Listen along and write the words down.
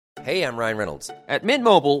Hey, I'm Ryan Reynolds. At Mint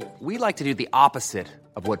Mobile, we like to do the opposite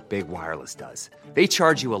of what Big Wireless does. They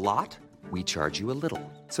charge you a lot, we charge you a little.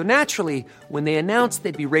 So naturally, when they announced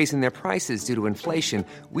they'd be raising their prices due to inflation,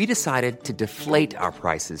 we decided to deflate our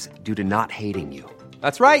prices due to not hating you.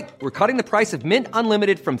 That's right. We're cutting the price of Mint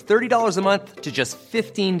Unlimited from $30 a month to just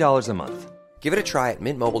 $15 a month. Give it a try at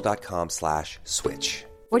mintmobile.com/switch.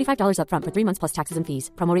 $45 up front for 3 months plus taxes and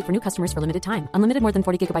fees. Promo rate for new customers for limited time. Unlimited more than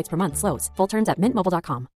 40 gigabytes per month. Slows full terms at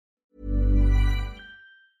mintmobile.com.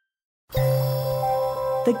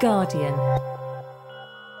 The Guardian.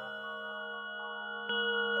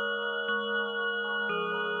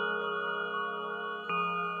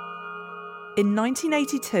 In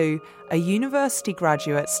 1982, a university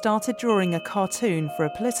graduate started drawing a cartoon for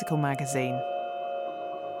a political magazine.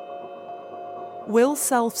 Will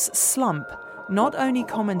Self's Slump not only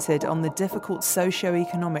commented on the difficult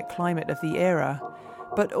socio-economic climate of the era,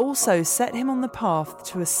 but also set him on the path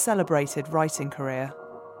to a celebrated writing career.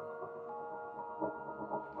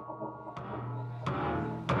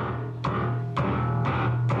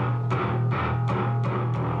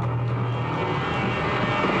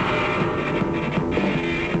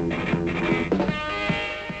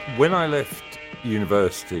 When I left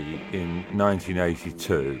university in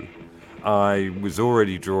 1982, I was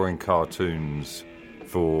already drawing cartoons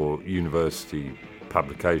for university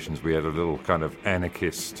publications. We had a little kind of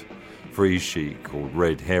anarchist free sheet called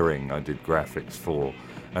Red Herring I did graphics for.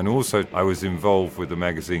 And also I was involved with a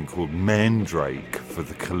magazine called Mandrake for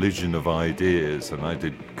the Collision of Ideas, and I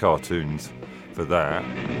did cartoons for that.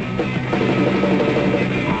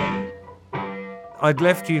 I'd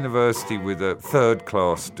left university with a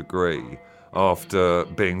third-class degree after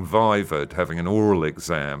being vivaed, having an oral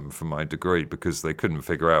exam for my degree because they couldn't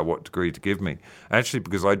figure out what degree to give me. Actually,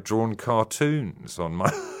 because I'd drawn cartoons on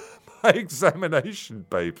my examination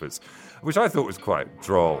papers, which I thought was quite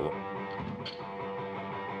droll.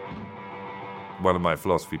 One of my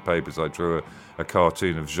philosophy papers, I drew a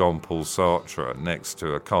cartoon of Jean-Paul Sartre next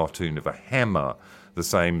to a cartoon of a hammer the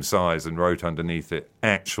same size and wrote underneath it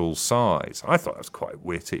actual size. I thought that was quite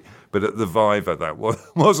witty, but at the Viva that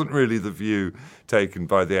wasn't really the view taken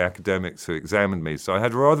by the academics who examined me, so I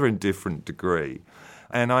had a rather indifferent degree.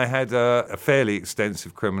 And I had a fairly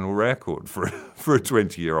extensive criminal record for a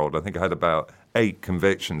 20-year-old. I think I had about 8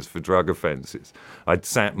 convictions for drug offences. I'd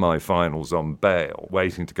sat my finals on bail,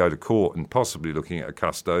 waiting to go to court and possibly looking at a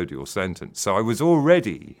custodial sentence. So I was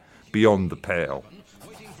already beyond the pale.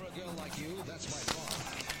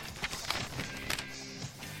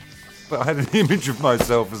 But I had an image of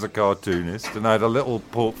myself as a cartoonist, and I had a little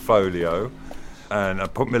portfolio, and I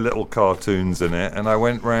put my little cartoons in it, and I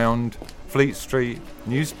went round Fleet Street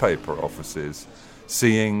newspaper offices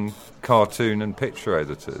seeing cartoon and picture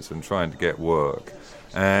editors and trying to get work.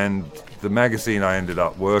 And the magazine I ended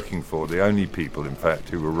up working for, the only people, in fact,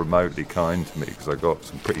 who were remotely kind to me, because I got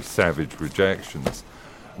some pretty savage rejections,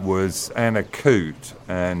 was Anna Coote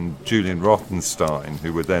and Julian Rothenstein,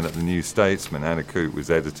 who were then at the New Statesman. Anna Coote was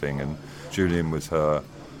editing and Julian was her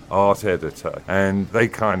art editor. And they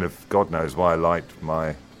kind of, God knows why, liked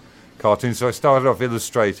my cartoons. So I started off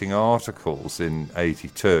illustrating articles in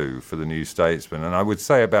 82 for the New Statesman. And I would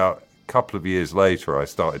say about a couple of years later, I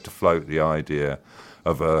started to float the idea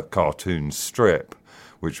of a cartoon strip,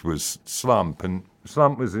 which was Slump. And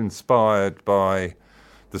Slump was inspired by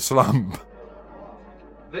the slump.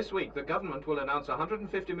 This week, the government will announce a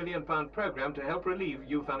 £150 million programme to help relieve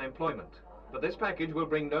youth unemployment. But this package will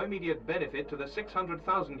bring no immediate benefit to the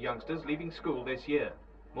 600,000 youngsters leaving school this year.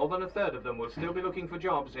 More than a third of them will still be looking for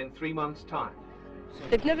jobs in 3 months' time.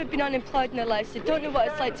 They've never been unemployed in their lives. They don't know what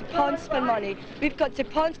it's like to pawn for money. We've got to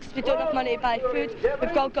pawn because we don't have money to buy food.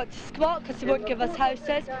 We've all got to squat because they won't give us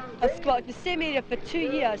houses. I've squatted in the same area for 2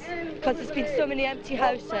 years because there's been so many empty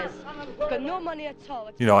houses. We've got no money at all.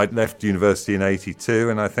 You know, I'd left university in 82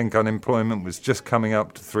 and I think unemployment was just coming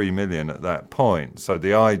up to 3 million at that point. So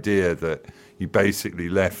the idea that you basically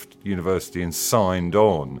left university and signed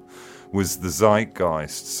on was the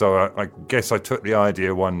zeitgeist. So I guess I took the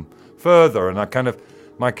idea one further, and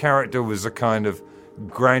my character was a kind of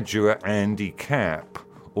graduate Andy Capp,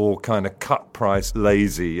 or kind of cut-price,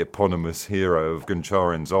 lazy, eponymous hero of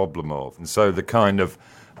Goncharin's Oblomov. And so the kind of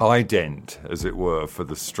ident, as it were, for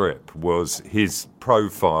the strip was his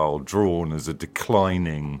profile drawn as a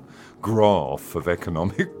declining graph of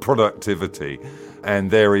economic productivity. And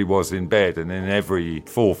there he was in bed, and in every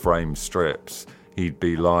 4-frame strips, he'd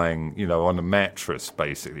be lying, you know, on a mattress,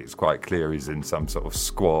 basically. It's quite clear he's in some sort of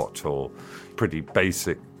squat or pretty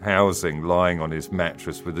basic housing, lying on his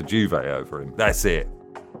mattress with a duvet over him. That's it.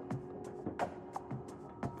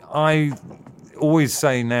 I always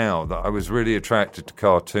say now that I was really attracted to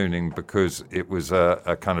cartooning because it was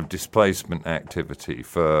a kind of displacement activity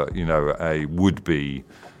for, a would-be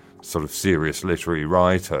sort of serious literary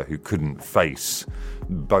writer who couldn't face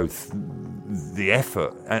both the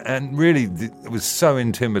effort and really was so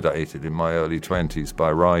intimidated in my early 20s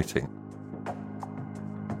by writing.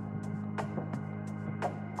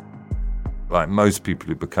 Like most people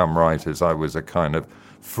who become writers, I was a kind of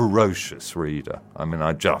ferocious reader. I mean,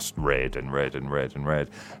 I just read and read and read and read.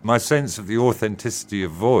 My sense of the authenticity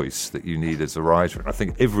of voice that you need as a writer, and I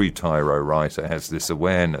think every tyro writer has this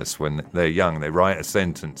awareness when they're young. They write a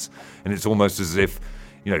sentence, and it's almost as if,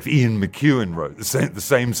 if Ian McEwan wrote the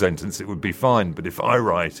same sentence, it would be fine. But if I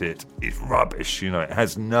write it, it's rubbish. It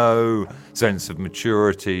has no sense of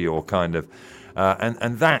maturity or kind of...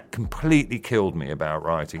 And that completely killed me about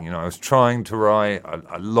writing. I was trying to write,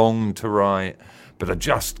 I longed to write, but I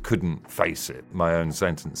just couldn't face it, my own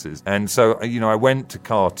sentences. And so, I went to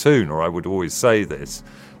cartoon, or I would always say this,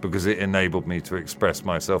 because it enabled me to express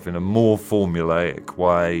myself in a more formulaic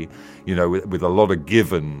way, with a lot of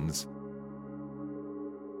givens.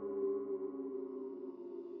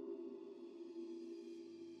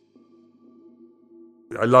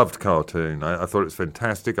 I loved cartoon. I thought it was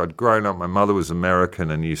fantastic. I'd grown up, my mother was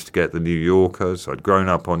American and used to get the New Yorker, so I'd grown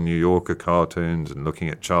up on New Yorker cartoons and looking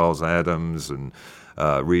at Charles Addams and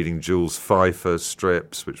reading Jules Feiffer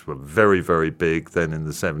strips, which were very, very big then in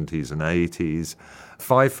the 70s and 80s.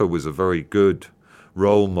 Feiffer was a very good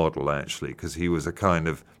role model, actually, because he was a kind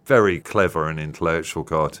of very clever and intellectual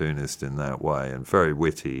cartoonist in that way, and very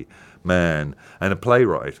witty man, and a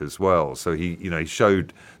playwright as well. So he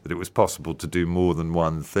showed that it was possible to do more than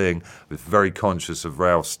one thing. I was very conscious of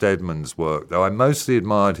Ralph Steadman's work, though I mostly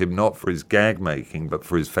admired him not for his gag making, but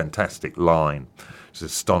for his fantastic line. It's an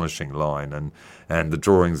astonishing line, and the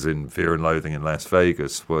drawings in Fear and Loathing in Las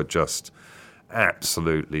Vegas were just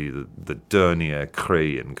absolutely the dernier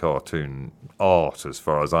cri in cartoon art as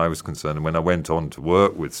far as I was concerned. And when I went on to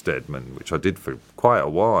work with Steadman, which I did for quite a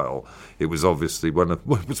while, it was obviously one of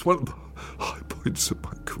the high points of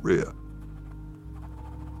my career.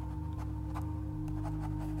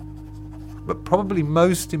 But probably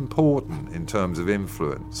most important in terms of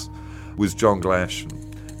influence was John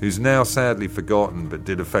Gratian, who's now sadly forgotten, but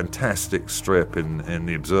did a fantastic strip in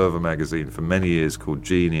the Observer magazine for many years called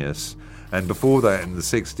Genius. And before that, in the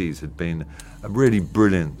 60s, had been a really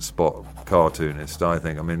brilliant spot cartoonist, I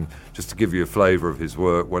think. I mean, just to give you a flavour of his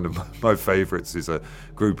work, one of my favourites is a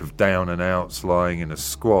group of down-and-outs lying in a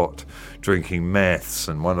squat, drinking meths,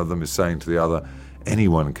 and one of them is saying to the other,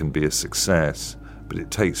 anyone can be a success, but it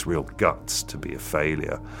takes real guts to be a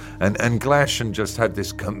failure. And Gratian just had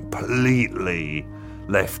this completely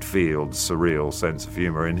left-field, surreal sense of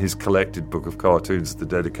humour. In his collected book of cartoons, the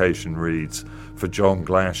dedication reads, "For John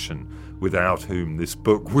Gratian, without whom this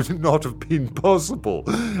book would not have been possible."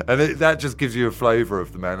 And that just gives you a flavour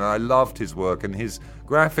of the man. And I loved his work, and his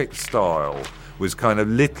graphic style was kind of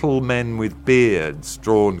little men with beards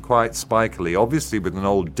drawn quite spikily, obviously with an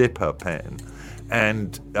old dipper pen,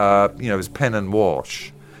 and it was pen and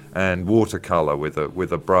wash and watercolour with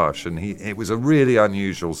a brush, and it was a really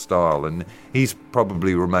unusual style, and he's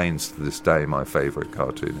probably remains to this day my favourite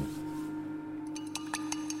cartoonist.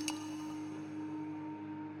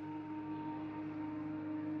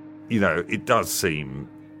 It does seem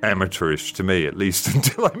amateurish to me, at least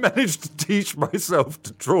until I managed to teach myself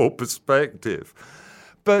to draw perspective.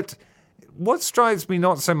 But what strikes me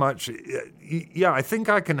not so much, I think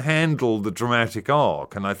I can handle the dramatic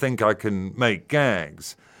arc, and I think I can make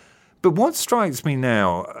gags. But what strikes me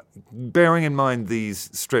now, bearing in mind these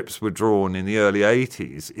strips were drawn in the early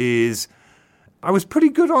 80s, is I was pretty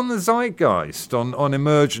good on the zeitgeist, on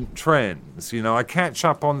emergent trends. I catch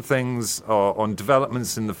up on things, on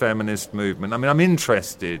developments in the feminist movement. I mean, I'm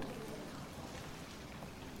interested.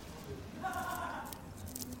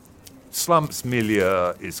 Slump's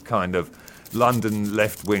milieu is kind of London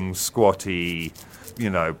left-wing squatty,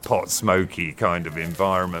 pot smoky kind of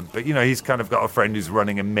environment. But, he's kind of got a friend who's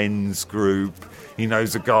running a men's group. He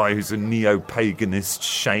knows a guy who's a neo-paganist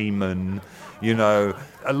shaman.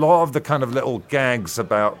 A lot of the kind of little gags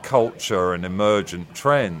about culture and emergent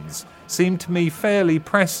trends seemed to me fairly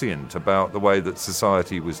prescient about the way that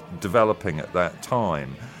society was developing at that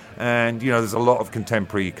time. And, there's a lot of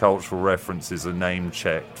contemporary cultural references are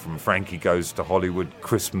name-checked, from Frankie Goes to Hollywood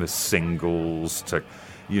Christmas singles to,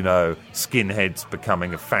 skinheads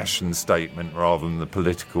becoming a fashion statement rather than the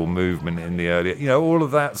political movement in the early... all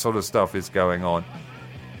of that sort of stuff is going on.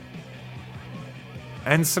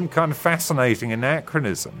 And some kind of fascinating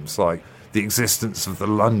anachronisms, like the existence of the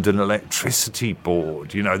London Electricity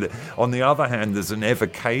Board. You know, on the other hand, there's an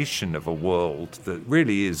evocation of a world that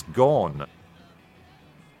really is gone.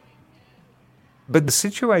 But the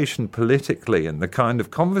situation politically and the kind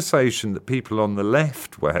of conversation that people on the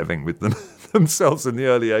left were having with themselves in the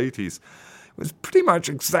early 80s was pretty much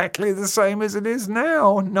exactly the same as it is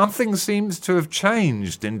now. Nothing seems to have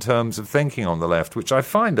changed in terms of thinking on the left, which I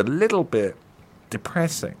find a little bit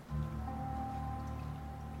depressing.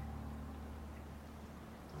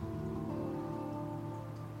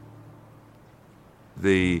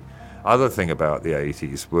 The other thing about the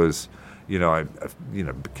 80s was, I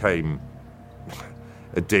became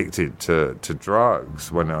addicted to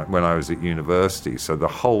drugs when I was at university. So the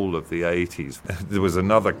whole of the 80s, there was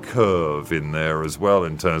another curve in there as well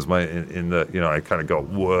in terms of I kind of got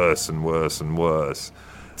worse and worse and worse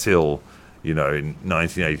till, in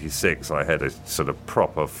 1986 I had a sort of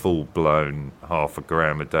proper full-blown 0.5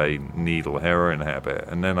 gram a day needle heroin habit,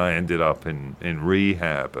 and then I ended up in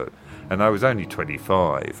rehab. And I was only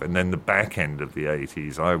 25, and then the back end of the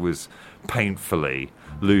 80s, I was painfully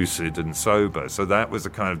lucid and sober. So that was a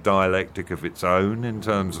kind of dialectic of its own in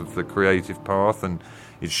terms of the creative path, and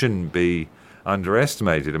it shouldn't be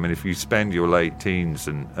underestimated. I mean, if you spend your late teens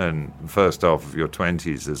and first half of your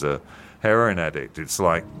 20s as a heroin addict, it's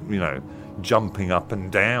like, jumping up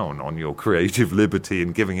and down on your creative liberty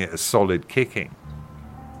and giving it a solid kicking.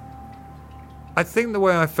 I think the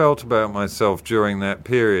way I felt about myself during that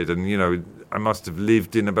period, and, I must have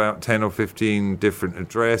lived in about 10 or 15 different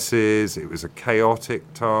addresses. It was a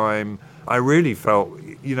chaotic time. I really felt,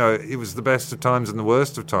 it was the best of times and the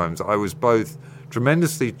worst of times. I was both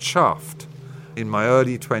tremendously chuffed in my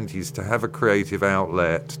early 20s to have a creative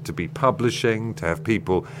outlet, to be publishing, to have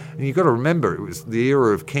people. And you've got to remember, it was the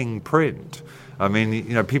era of King Print. I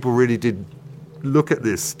mean, people really did look at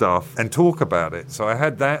this stuff and talk about it. So I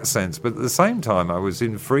had that sense, but at the same time I was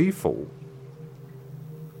in free fall.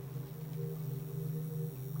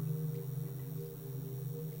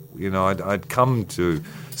 I'd come to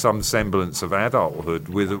some semblance of adulthood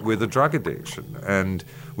with a drug addiction and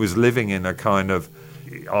was living in a kind of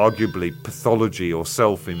arguably pathology or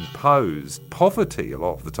self-imposed poverty a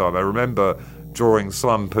lot of the time. I remember drawing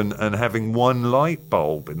Slump and having one light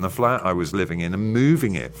bulb in the flat I was living in and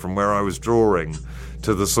moving it from where I was drawing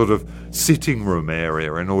to the sort of sitting room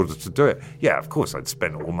area in order to do it. Yeah, of course, I'd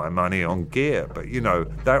spent all my money on gear, but,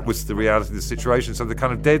 that was the reality of the situation. So the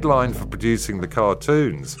kind of deadline for producing the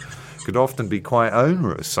cartoons could often be quite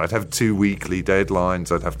onerous. I'd have 2 weekly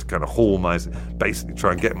deadlines. I'd have to kind of basically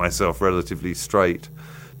try and get myself relatively straight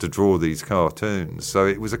to draw these cartoons. So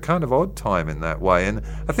it was a kind of odd time in that way. And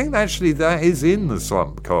I think actually that is in the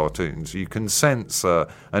Slump cartoons. You can sense an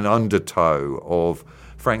undertow of,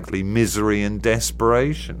 frankly, misery and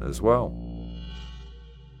desperation as well.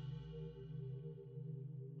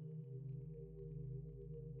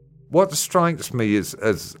 What strikes me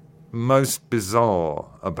as most bizarre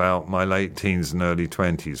about my late teens and early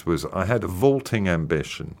 20s was I had a vaulting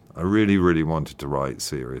ambition. I really, really wanted to write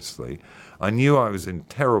seriously. I knew I was in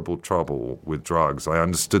terrible trouble with drugs. I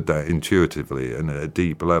understood that intuitively and at a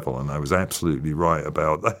deep level, and I was absolutely right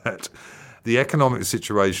about that. The economic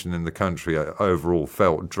situation in the country overall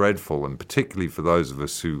felt dreadful, and particularly for those of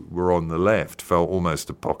us who were on the left, felt almost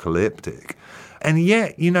apocalyptic. And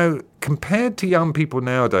yet, compared to young people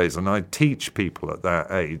nowadays, and I teach people at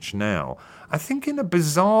that age now, I think in a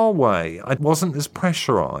bizarre way, I wasn't as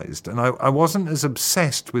pressurized and I wasn't as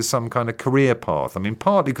obsessed with some kind of career path. I mean,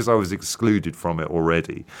 partly because I was excluded from it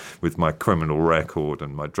already with my criminal record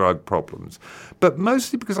and my drug problems, but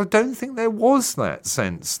mostly because I don't think there was that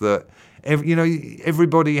sense that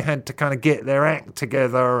everybody had to kind of get their act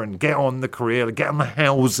together and get on the career, get on the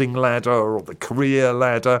housing ladder or the career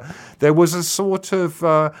ladder. There was a sort of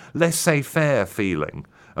laissez-faire feeling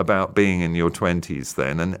about being in your 20s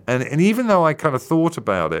then. And even though I kind of thought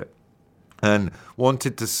about it and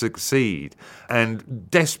wanted to succeed and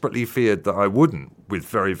desperately feared that I wouldn't, with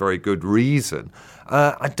very, very good reason,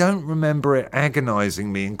 I don't remember it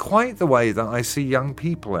agonizing me in quite the way that I see young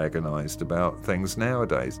people agonized about things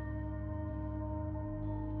nowadays.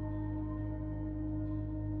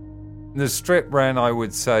 The strip ran, I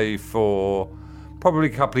would say, for probably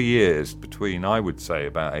a couple of years between, I would say,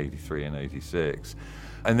 about 83 and 86.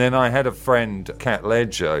 And then I had a friend, Cat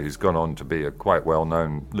Ledger, who's gone on to be a quite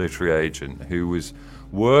well-known literary agent, who was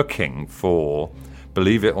working for,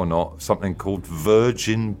 believe it or not, something called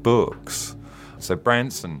Virgin Books. So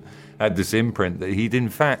Branson had this imprint that he'd in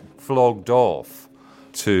fact flogged off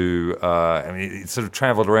to, it sort of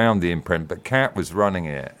travelled around the imprint, but Cat was running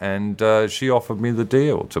it, and she offered me the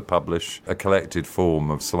deal to publish a collected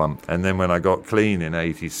form of Slump. And then when I got clean in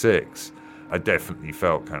 86, I definitely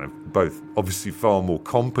felt kind of both obviously far more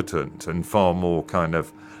competent and far more kind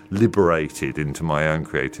of liberated into my own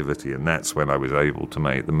creativity, and that's when I was able to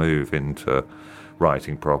make the move into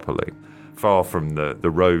writing properly. Far from the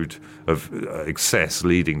road of excess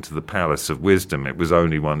leading to the palace of wisdom, it was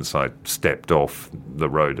only once I stepped off the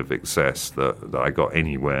road of excess that I got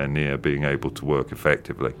anywhere near being able to work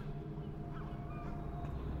effectively.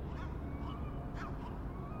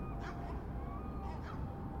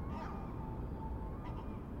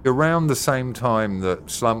 Around the same time that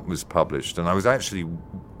Slump was published, and I was actually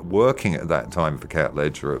working at that time for Cat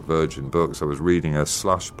Ledger at Virgin Books. I was reading a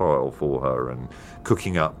slush pile for her and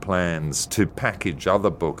cooking up plans to package other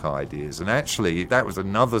book ideas. And actually, that was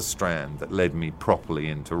another strand that led me properly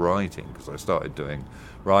into writing, because I started doing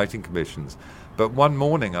writing commissions. But one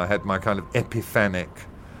morning I had my kind of epiphanic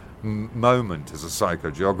moment as a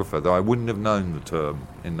psychogeographer, though I wouldn't have known the term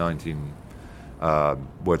in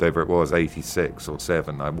 86 or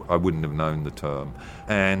 7, I wouldn't have known the term.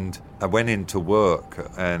 And I went into work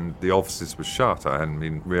and the offices were shut. I hadn't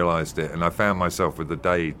even realised it, and I found myself with a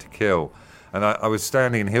day to kill. And I was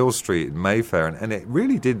standing in Hill Street in Mayfair, and it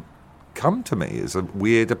really did come to me as a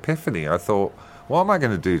weird epiphany. I thought, what am I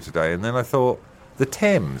going to do today? And then I thought, the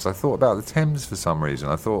Thames. I thought about the Thames for some reason.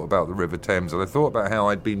 I thought about the River Thames, and I thought about how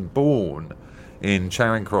I'd been born in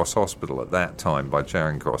Charing Cross Hospital at that time, by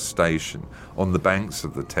Charing Cross Station, on the banks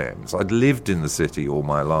of the Thames. I'd lived in the city all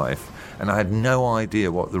my life, and I had no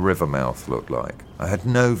idea what the river mouth looked like. I had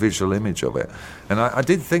no visual image of it. And I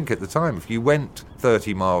did think at the time, if you went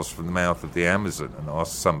 30 miles from the mouth of the Amazon and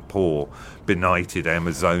asked some poor, benighted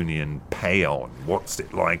Amazonian peon, what's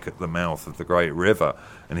it like at the mouth of the great river,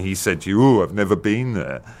 and he said to you, "Oh, I've never been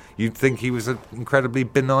there," you'd think he was an incredibly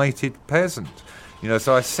benighted peasant.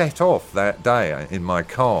 So I set off that day in my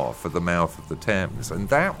car for the mouth of the Thames, and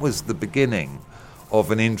that was the beginning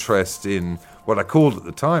of an interest in what I called at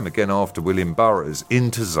the time, again after William Burroughs,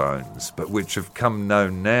 interzones, but which have come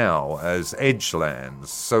known now as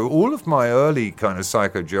edgelands. So all of my early kind of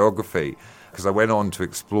psychogeography, because I went on to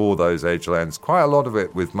explore those edgelands, quite a lot of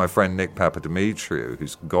it with my friend Nick Papadimitriou,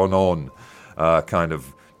 who's gone on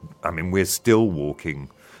we're still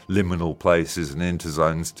walking liminal places and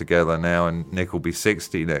interzones together now, and Nick will be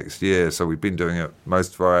 60 next year, so we've been doing it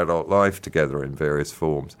most of our adult life together in various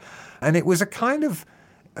forms. And it was a kind of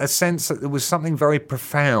a sense that there was something very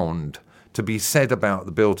profound to be said about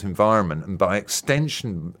the built environment, and by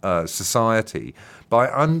extension society, by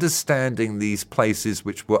understanding these places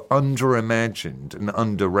which were under-imagined and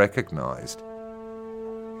under-recognised.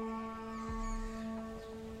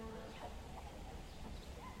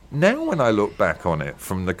 Now when I look back on it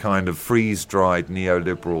from the kind of freeze-dried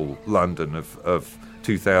neoliberal London of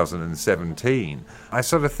 2017, I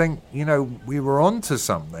sort of think, we were onto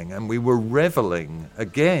something, and we were revelling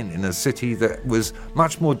again in a city that was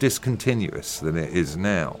much more discontinuous than it is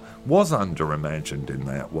now, was under-imagined in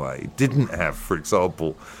that way, didn't have, for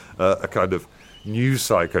example, a kind of new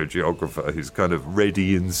psychogeographer who's kind of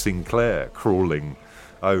Reddy and Sinclair crawling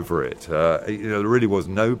over it. There really was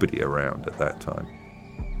nobody around at that time.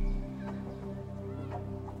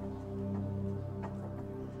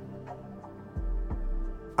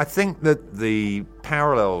 I think that the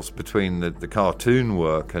parallels between the cartoon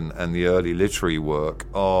work and the early literary work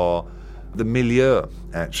are the milieu,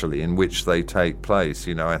 actually, in which they take place.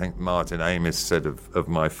 I think Martin Amis said of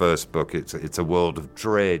my first book, it's a world of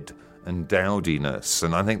dread and dowdiness,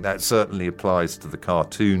 and I think that certainly applies to the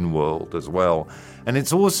cartoon world as well. And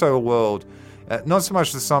it's also a world, not so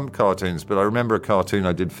much the Slump cartoons, but I remember a cartoon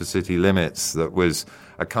I did for City Limits that was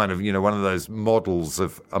a kind of, one of those models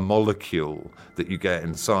of a molecule that you get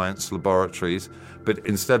in science laboratories, but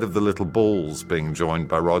instead of the little balls being joined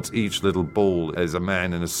by rods, each little ball is a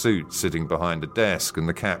man in a suit sitting behind a desk, and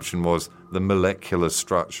the caption was "The Molecular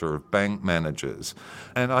Structure of Bank Managers."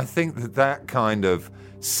 And I think that kind of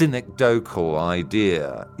synecdochal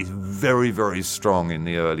idea is very, very strong in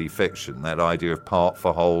the early fiction, that idea of part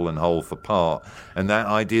for whole and whole for part, and that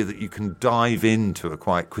idea that you can dive into a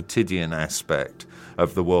quite quotidian aspect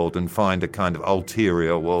of the world and find a kind of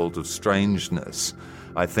ulterior world of strangeness,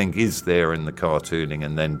 I think is there in the cartooning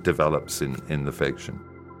and then develops in the fiction.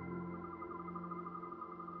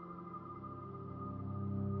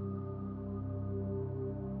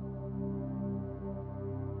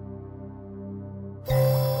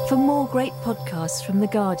 For more great podcasts from The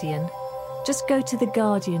Guardian, just go to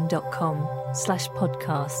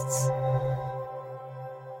theguardian.com/podcasts.